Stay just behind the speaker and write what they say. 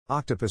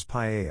Octopus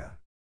Paella.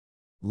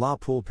 La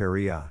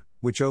Pulperia,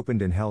 which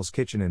opened in Hell's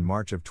Kitchen in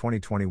March of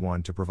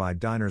 2021 to provide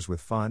diners with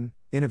fun,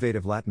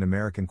 innovative Latin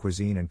American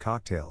cuisine and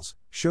cocktails,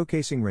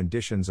 showcasing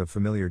renditions of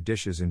familiar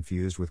dishes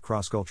infused with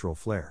cross-cultural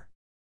flair.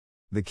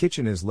 The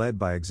kitchen is led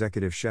by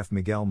executive chef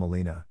Miguel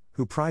Molina,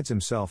 who prides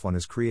himself on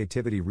his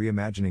creativity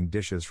reimagining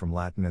dishes from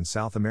Latin and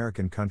South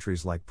American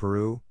countries like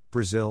Peru,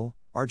 Brazil,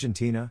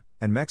 Argentina,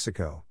 and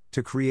Mexico,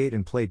 to create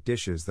and plate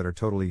dishes that are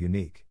totally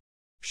unique.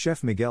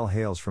 Chef Miguel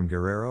hails from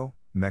Guerrero,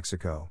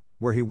 Mexico,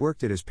 where he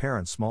worked at his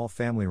parents' small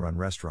family-run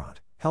restaurant,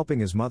 helping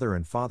his mother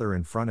and father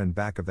in front and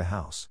back of the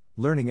house,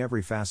 learning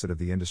every facet of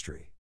the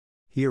industry.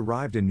 He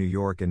arrived in New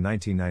York in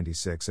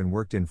 1996 and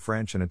worked in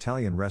French and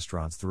Italian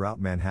restaurants throughout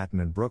Manhattan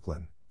and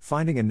Brooklyn,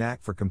 finding a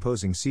knack for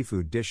composing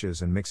seafood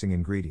dishes and mixing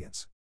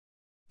ingredients.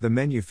 The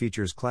menu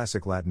features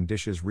classic Latin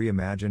dishes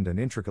reimagined and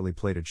intricately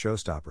plated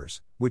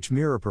showstoppers, which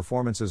mirror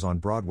performances on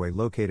Broadway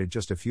located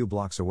just a few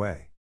blocks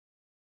away.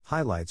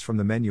 Highlights from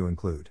the menu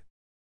include: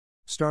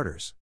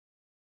 starters.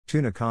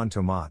 Tuna con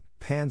tomate,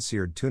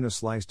 pan-seared tuna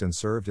sliced and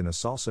served in a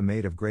salsa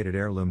made of grated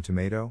heirloom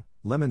tomato,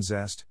 lemon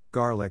zest,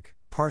 garlic,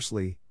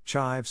 parsley,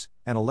 chives,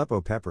 and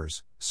Aleppo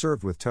peppers,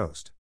 served with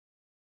toast.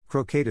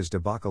 Croquetas de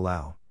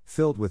bacalao,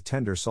 filled with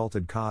tender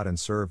salted cod and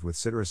served with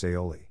citrus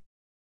aioli.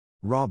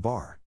 Raw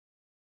bar.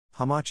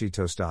 Hamachi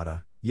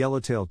tostada,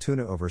 yellowtail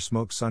tuna over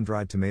smoked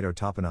sun-dried tomato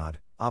tapenade,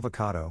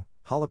 avocado,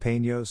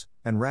 jalapenos,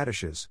 and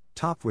radishes,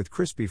 topped with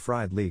crispy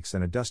fried leeks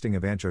and a dusting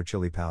of ancho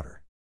chili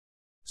powder.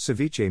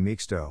 Ceviche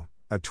mixto,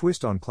 a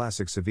twist on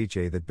classic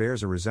ceviche that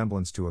bears a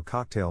resemblance to a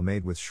cocktail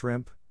made with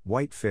shrimp,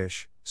 white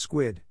fish,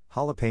 squid,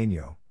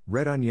 jalapeno,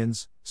 red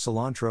onions,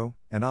 cilantro,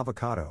 and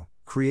avocado,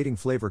 creating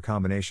flavor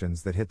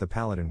combinations that hit the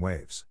palate in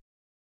waves.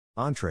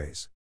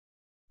 Entrees.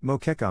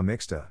 Moqueca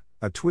mixta,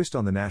 a twist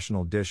on the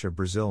national dish of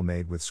Brazil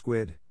made with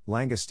squid,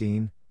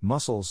 langoustine,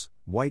 mussels,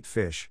 white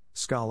fish,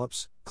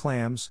 scallops,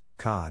 clams,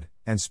 cod,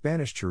 and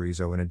Spanish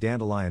chorizo in a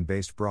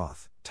dandelion-based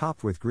broth,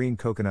 topped with green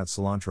coconut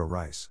cilantro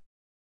rice.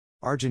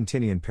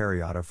 Argentinian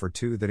parrillada for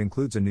two that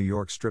includes a New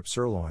York strip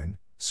sirloin,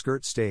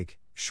 skirt steak,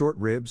 short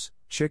ribs,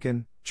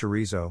 chicken,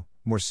 chorizo,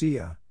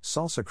 morcilla,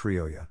 salsa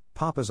criolla,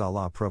 papas a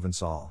la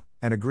Provençal,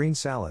 and a green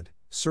salad,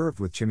 served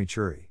with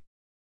chimichurri.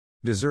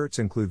 Desserts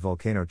include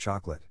volcano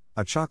chocolate,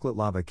 a chocolate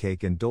lava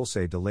cake in dulce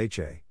de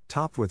leche,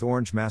 topped with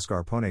orange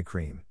mascarpone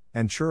cream,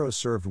 and churros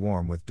served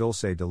warm with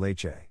dulce de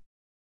leche.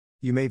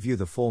 You may view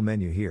the full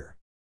menu here.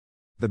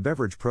 The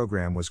beverage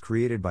program was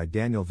created by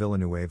Daniel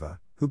Villanueva,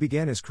 who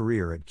began his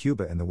career at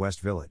Cuba in the West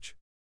Village.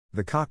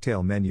 The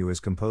cocktail menu is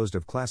composed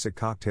of classic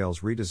cocktails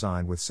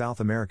redesigned with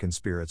South American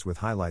spirits with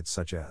highlights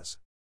such as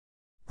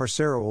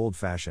Parcero Old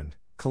Fashioned,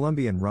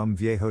 Colombian Rum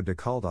Viejo de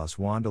Caldas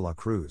Juan de la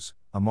Cruz,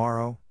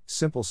 Amaro,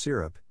 simple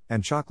syrup,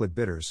 and chocolate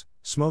bitters,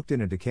 smoked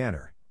in a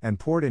decanter, and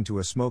poured into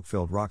a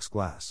smoke-filled rocks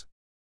glass.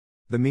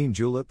 The Mean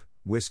Julep,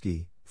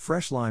 whiskey,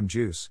 fresh lime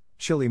juice,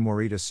 chili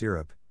morita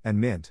syrup,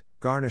 and mint,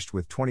 garnished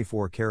with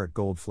 24-karat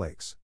gold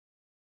flakes.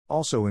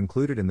 Also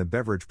included in the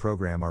beverage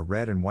program are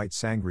red and white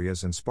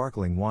sangrias and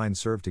sparkling wine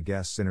served to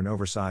guests in an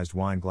oversized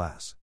wine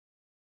glass.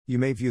 You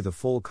may view the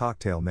full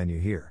cocktail menu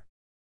here.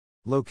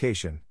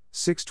 Location: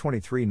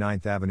 623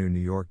 9th Avenue, New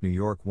York, New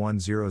York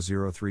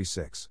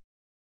 10036.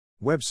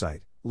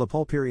 Website: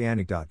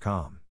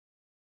 lapulperianic.com.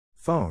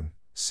 Phone: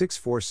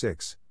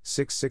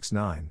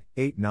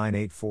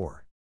 646-669-8984.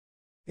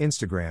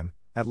 Instagram: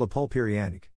 @lapulperianic.